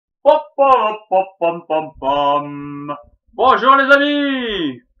Pom, pom, pom, pom, pom, pom. Bonjour les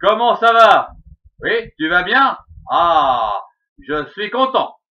amis, comment ça va? Oui, tu vas bien? Ah, je suis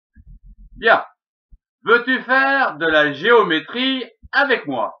content. Bien, veux-tu faire de la géométrie avec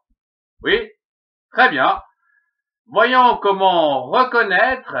moi? Oui, très bien. Voyons comment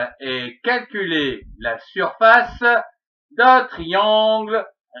reconnaître et calculer la surface d'un triangle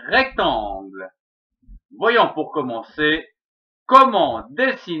rectangle. Voyons pour commencer comment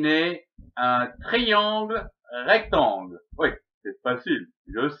dessiner un triangle rectangle. Oui, c'est facile,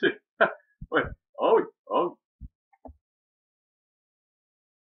 je sais. Oui, oh oui, oh oui.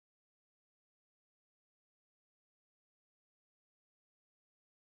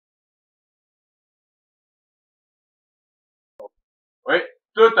 Oui,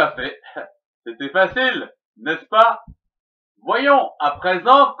 tout à fait. C'était facile, n'est-ce pas? Voyons à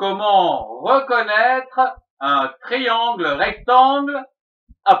présent comment reconnaître un triangle rectangle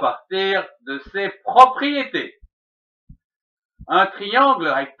à partir de ses propriétés. Un triangle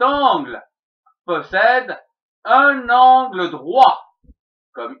rectangle possède un angle droit,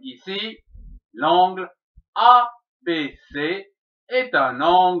 comme ici, l'angle ABC est un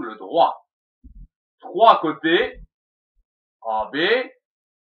angle droit. Trois côtés, AB,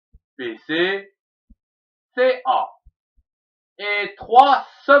 BC, CA. Et trois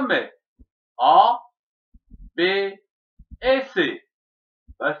sommets, A, B et C.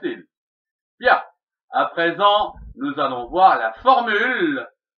 Facile. Bien. À présent, nous allons voir la formule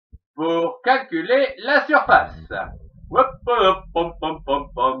pour calculer la surface. Hop, hop, pom, pom,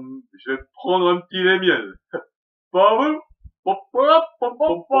 pom, pom. Je vais prendre un petit lait miel. Pas vous?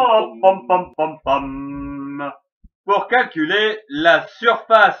 Pour calculer la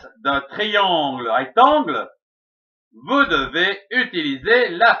surface d'un triangle rectangle, vous devez utiliser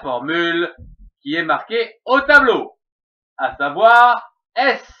la formule qui est marquée au tableau, à savoir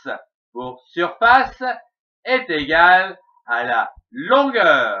S pour surface est égal à la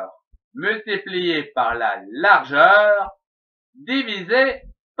longueur multipliée par la largeur divisé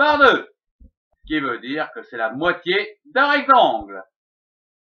par 2, ce qui veut dire que c'est la moitié d'un rectangle.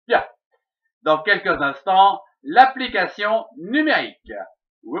 Bien, dans quelques instants, l'application numérique.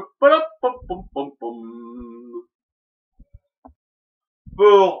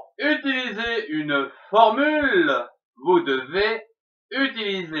 Pour utiliser une formule, vous devez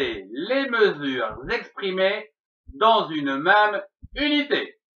utiliser les mesures exprimées dans une même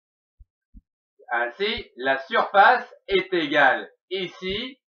unité. Ainsi, la surface est égale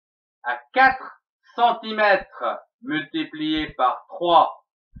ici à 4 cm multiplié par 3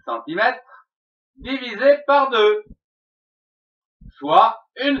 cm divisé par 2, soit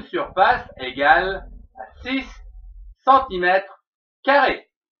une surface égale à 6 cm carrés.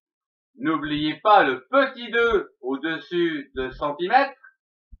 N'oubliez pas le petit 2 au-dessus de centimètre,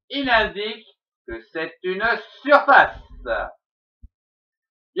 il indique que c'est une surface.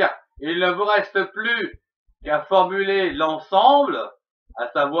 Bien, il ne vous reste plus qu'à formuler l'ensemble, à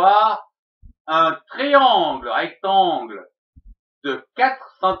savoir un triangle rectangle de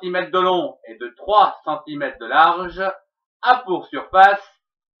 4 cm de long et de 3 cm de large a pour surface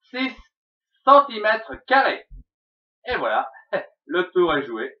 6 cm carrés. Et voilà, le tour est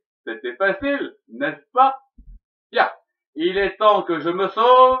joué. C'était facile, n'est-ce pas? Bien, il est temps que je me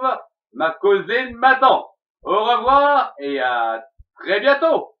sauve, ma cousine m'attend. Au revoir et à très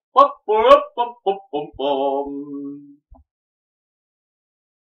bientôt. Pom, pom, pom, pom, pom, pom.